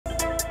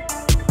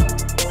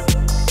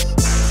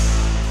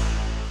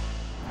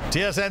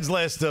TSN's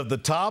list of the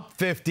top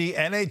 50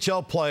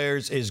 NHL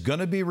players is going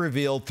to be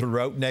revealed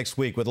throughout next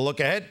week. With a look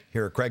ahead,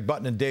 here are Craig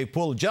Button and Dave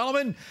Poulin.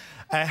 Gentlemen,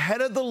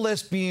 ahead of the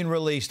list being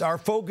released, our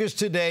focus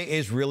today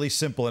is really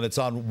simple, and it's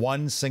on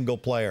one single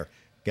player.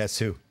 Guess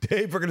who?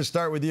 Dave, we're going to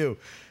start with you.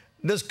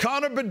 Does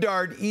Connor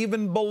Bedard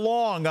even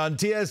belong on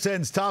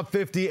TSN's top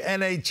 50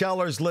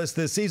 NHLers list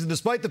this season,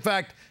 despite the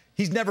fact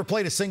he's never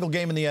played a single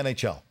game in the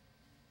NHL?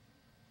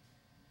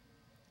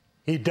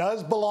 He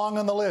does belong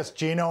on the list,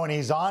 Gino, and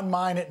he's on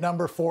mine at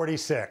number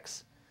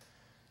 46.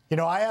 You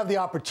know, I have the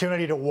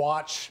opportunity to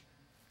watch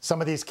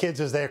some of these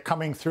kids as they're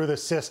coming through the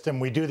system.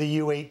 We do the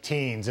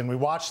U18s, and we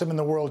watch them in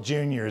the World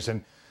Juniors,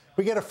 and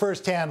we get a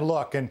firsthand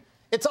look. And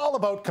it's all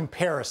about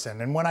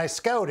comparison. And when I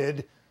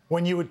scouted,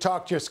 when you would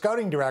talk to your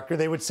scouting director,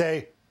 they would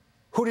say,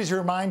 who does he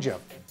remind you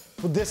of?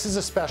 Well, this is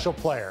a special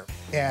player.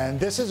 And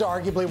this is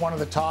arguably one of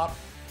the top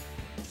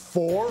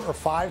 4 or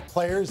 5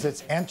 players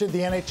that's entered the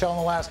NHL in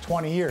the last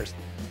 20 years.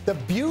 The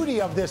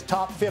beauty of this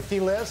top 50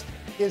 list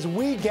is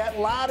we get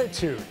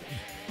latitude.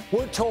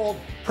 We're told,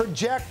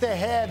 project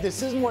ahead.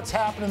 This isn't what's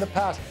happened in the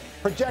past.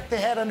 Project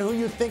ahead on who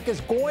you think is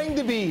going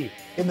to be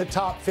in the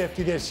top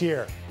 50 this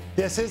year.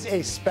 This is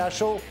a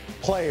special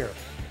player.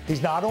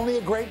 He's not only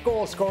a great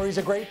goal scorer, he's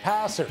a great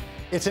passer.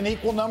 It's an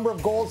equal number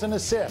of goals and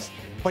assists,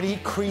 but he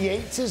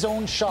creates his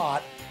own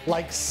shot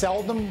like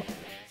seldom.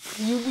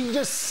 You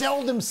just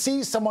seldom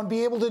see someone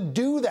be able to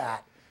do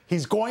that.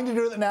 He's going to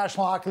do it at the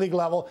National Hockey League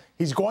level.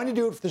 He's going to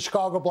do it for the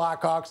Chicago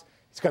Blackhawks.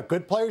 He's got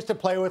good players to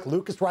play with.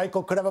 Lucas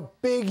Reichel could have a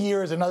big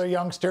year as another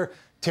youngster.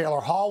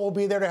 Taylor Hall will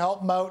be there to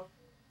help him out.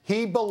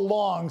 He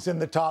belongs in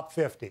the top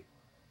 50.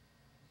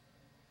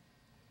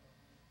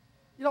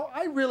 You know,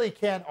 I really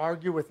can't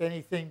argue with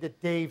anything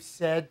that Dave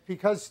said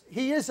because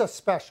he is a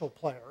special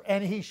player,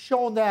 and he's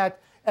shown that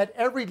at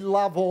every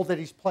level that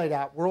he's played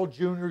at, World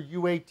Junior,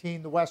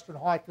 U18, the Western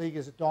Hockey League,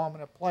 is a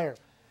dominant player.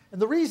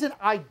 And the reason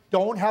I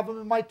don't have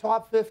him in my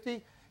top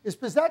 50 is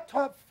because that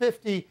top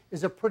 50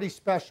 is a pretty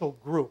special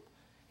group.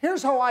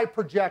 Here's how I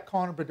project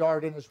Connor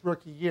Bedard in his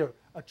rookie year,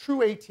 a true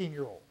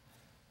 18-year-old.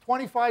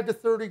 25 to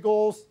 30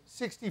 goals,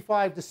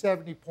 65 to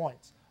 70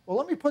 points. Well,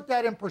 let me put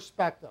that in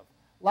perspective.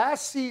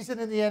 Last season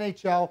in the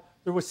NHL,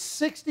 there was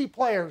 60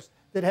 players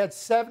that had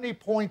 70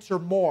 points or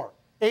more.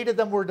 8 of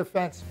them were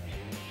defensemen.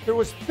 There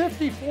was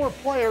 54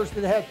 players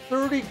that had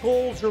 30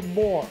 goals or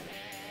more.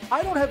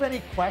 I don't have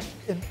any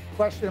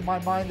question in my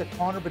mind that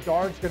Connor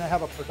Bedard's going to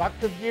have a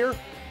productive year,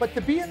 but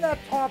to be in that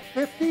top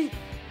 50,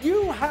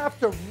 you have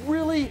to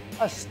really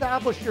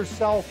establish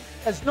yourself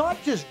as not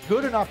just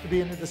good enough to be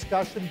in the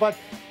discussion, but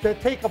to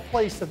take a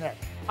place in it.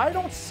 I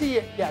don't see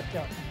it yet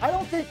there. I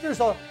don't think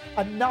there's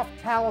enough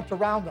talent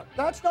around him.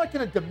 That's not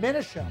going to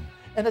diminish him,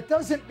 and it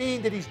doesn't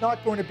mean that he's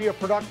not going to be a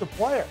productive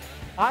player.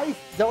 I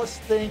just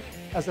think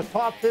as a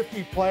top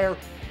 50 player,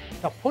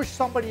 to push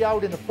somebody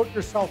out and to put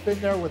yourself in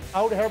there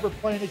without ever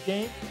playing a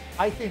game,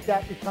 I think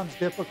that becomes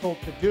difficult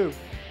to do.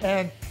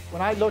 And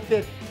when I look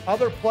at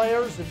other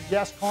players, and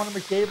yes, Connor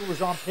McDavid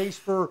was on pace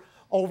for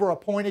over a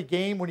point a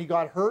game when he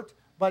got hurt,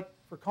 but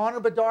for Connor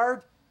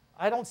Bedard,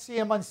 I don't see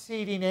him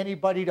unseating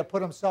anybody to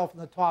put himself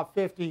in the top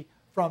 50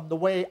 from the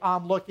way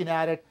I'm looking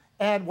at it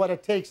and what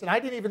it takes. And I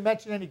didn't even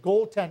mention any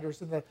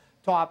goaltenders in the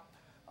top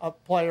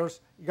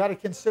players. You got to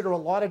consider a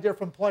lot of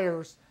different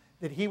players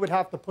that he would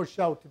have to push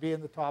out to be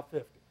in the top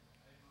 50.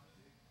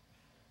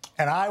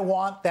 And I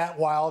want that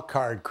wild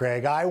card,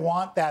 Craig. I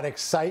want that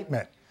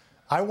excitement.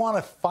 I want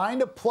to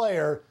find a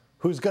player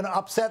who's going to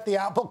upset the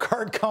apple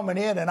cart coming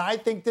in, and I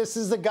think this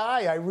is the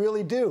guy. I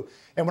really do.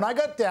 And when I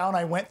got down,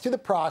 I went through the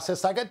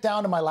process. I got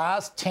down to my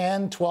last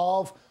 10,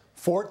 12,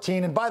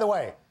 14. And by the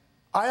way,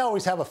 I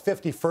always have a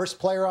 51st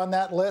player on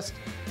that list.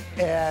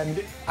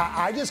 And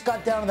I just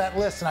got down to that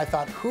list, and I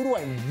thought, who do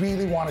I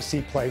really want to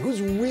see play?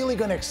 Who's really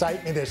going to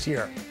excite me this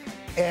year?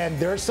 And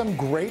there's some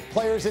great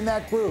players in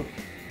that group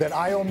that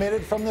I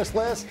omitted from this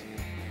list.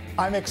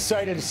 I'm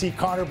excited to see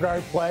Connor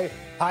Bedard play.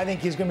 I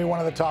think he's going to be one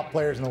of the top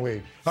players in the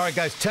league. All right,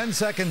 guys, 10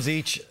 seconds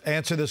each.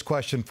 Answer this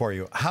question for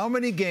you. How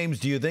many games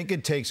do you think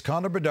it takes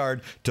Connor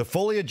Bedard to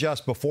fully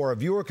adjust before a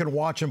viewer can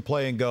watch him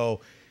play and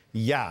go,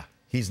 yeah,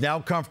 he's now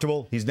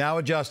comfortable, he's now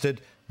adjusted,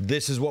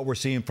 this is what we're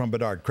seeing from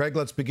Bedard? Craig,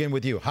 let's begin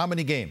with you. How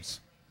many games?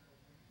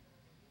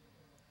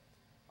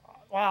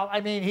 Well, I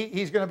mean,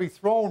 he's going to be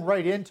thrown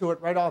right into it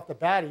right off the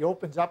bat. He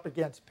opens up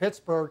against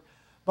Pittsburgh,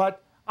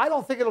 but I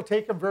don't think it'll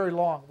take him very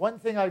long. One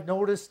thing I've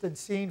noticed and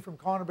seen from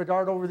Connor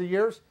Bedard over the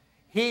years,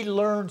 he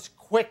learns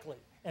quickly,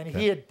 and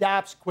he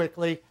adapts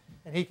quickly,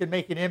 and he can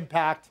make an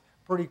impact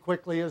pretty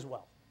quickly as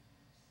well.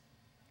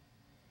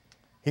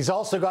 He's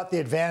also got the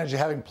advantage of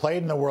having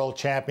played in the World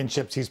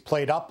Championships. He's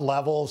played up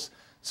levels,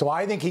 so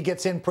I think he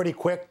gets in pretty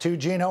quick too,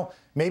 Gino.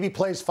 Maybe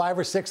plays 5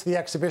 or 6 of the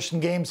exhibition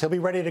games. He'll be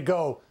ready to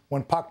go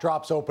when puck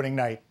drops opening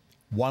night.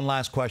 One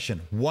last question.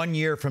 1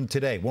 year from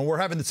today, when we're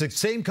having the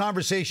same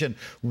conversation,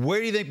 where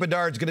do you think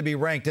Bedard's going to be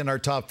ranked in our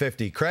top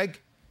 50? Craig?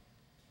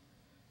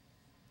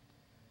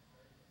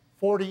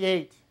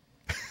 48.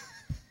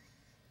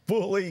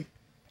 Fully.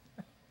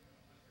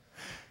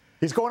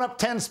 He's going up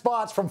 10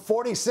 spots from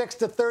 46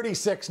 to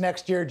 36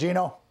 next year,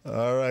 Gino.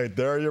 All right,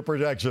 there are your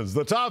projections.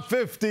 The top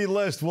 50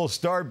 list will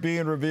start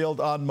being revealed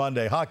on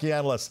Monday. Hockey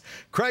analysts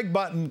Craig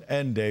Button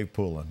and Dave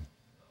Poulin.